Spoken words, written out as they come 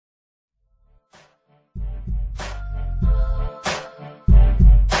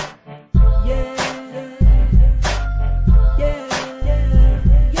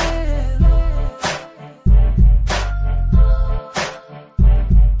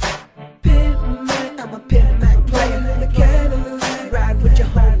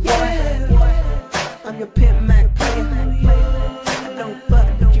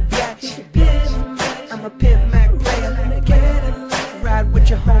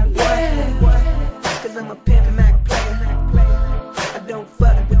homeboy, cause I'm a pimp Mac player. I don't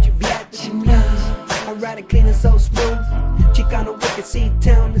fuck with you bitch, no. I ride it clean and so smooth. Chicano wicked,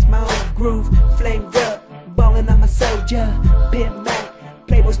 C-Town is my own groove. Flamed up, ballin' on my soldier. Pimp Mac,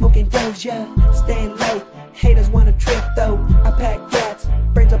 playboy smoking doja. Staying low, haters wanna trip though. I pack gats,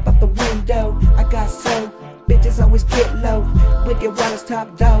 brains up out the window. I got soul, bitches always get low. Wicked Wallace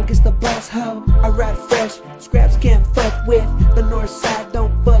top dog, it's the boss hoe. I ride fresh, scraps can't fuck with. The north side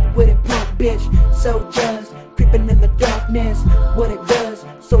don't fuck with it, punk bitch. Soldiers, creeping in the darkness. What it does,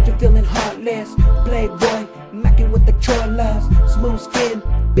 soldier feeling heartless. Playboy, macking with the trollers. Smooth skin,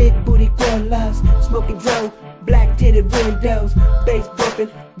 big booty gorillas. Smoking dro, black tinted windows. Bass bumping,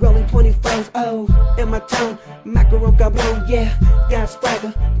 rolling 24s, oh. In my tone, macaron cabrón, yeah. Got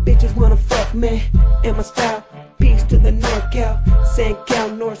swagger, bitches wanna fuck me. In my style, peace to the NorCal. San Cal,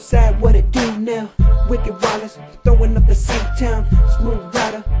 north side, what it do now? Wicked Wallace, throwing up the C-Town. Smooth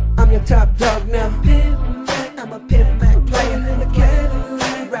rider, I'm your top dog now. I'm a pimp Mac player.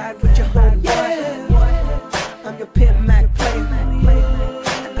 Ride with your homeboy. I'm your pimp Mac player.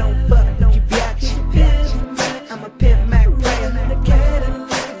 I don't fuck with you bitch. I'm a pimp Mac player.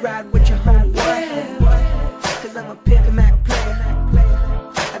 Ride with your homeboy, cause I'm a pimp Mac player.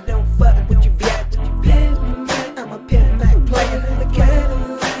 I don't fuck with you bitch. I'm a pimp Mac player.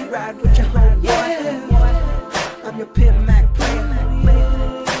 Ride with your homeboy. I'm your pimp Mac player.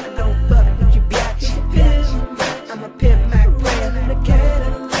 I don't fuck with you bitch. I'm a pimp Mac player.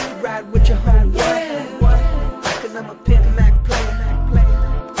 Ride with your homeboy, cause I'm a pimp Mac player.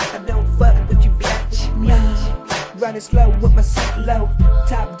 I don't fuck with you bitch, no. Riding slow with my seat low.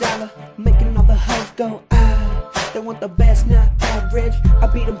 Top dollar, making all the hoes go ah. They want the best, not average. I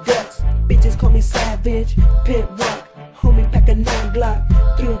beat them ducks, bitches call me savage. Pimp rock, homie pack a 9 Glock.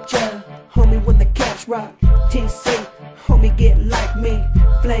 Future, homie when the caps rock. TC, homie get like me.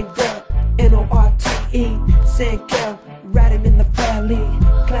 Flamed up, N-O-R-T-E. San Cal, riding in the valley.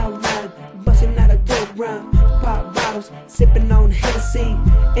 Cloud 9, busting out a dope rhyme. Pop bottles, sipping on Hennessy.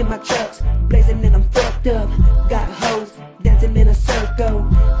 In my trucks, blazing and I'm fucked up. Got hoes, dancing in a circle.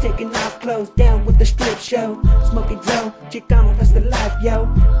 Taking off clothes, down with the strip show. Smoking dro, chicano, that's the life, yo.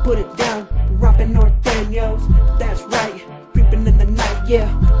 Put it down, romping nortenos. That's right, creeping in the night, yeah.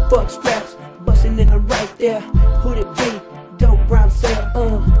 Fuck straps, busting in the right there. Who'd it be? Dope rhyme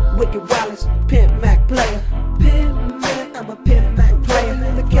sale, Wicked Wallace, pimp Mac player. Pimp Mac, I'm a pimp Mac player.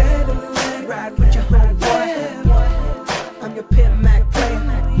 The catela, ride with your homeboy. I'm your pimp Mac player.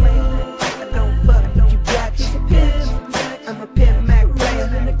 I don't fuck with you bitch. I'm a pimp Mac player.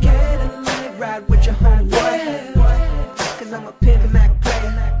 The catela, ride with your homeboy.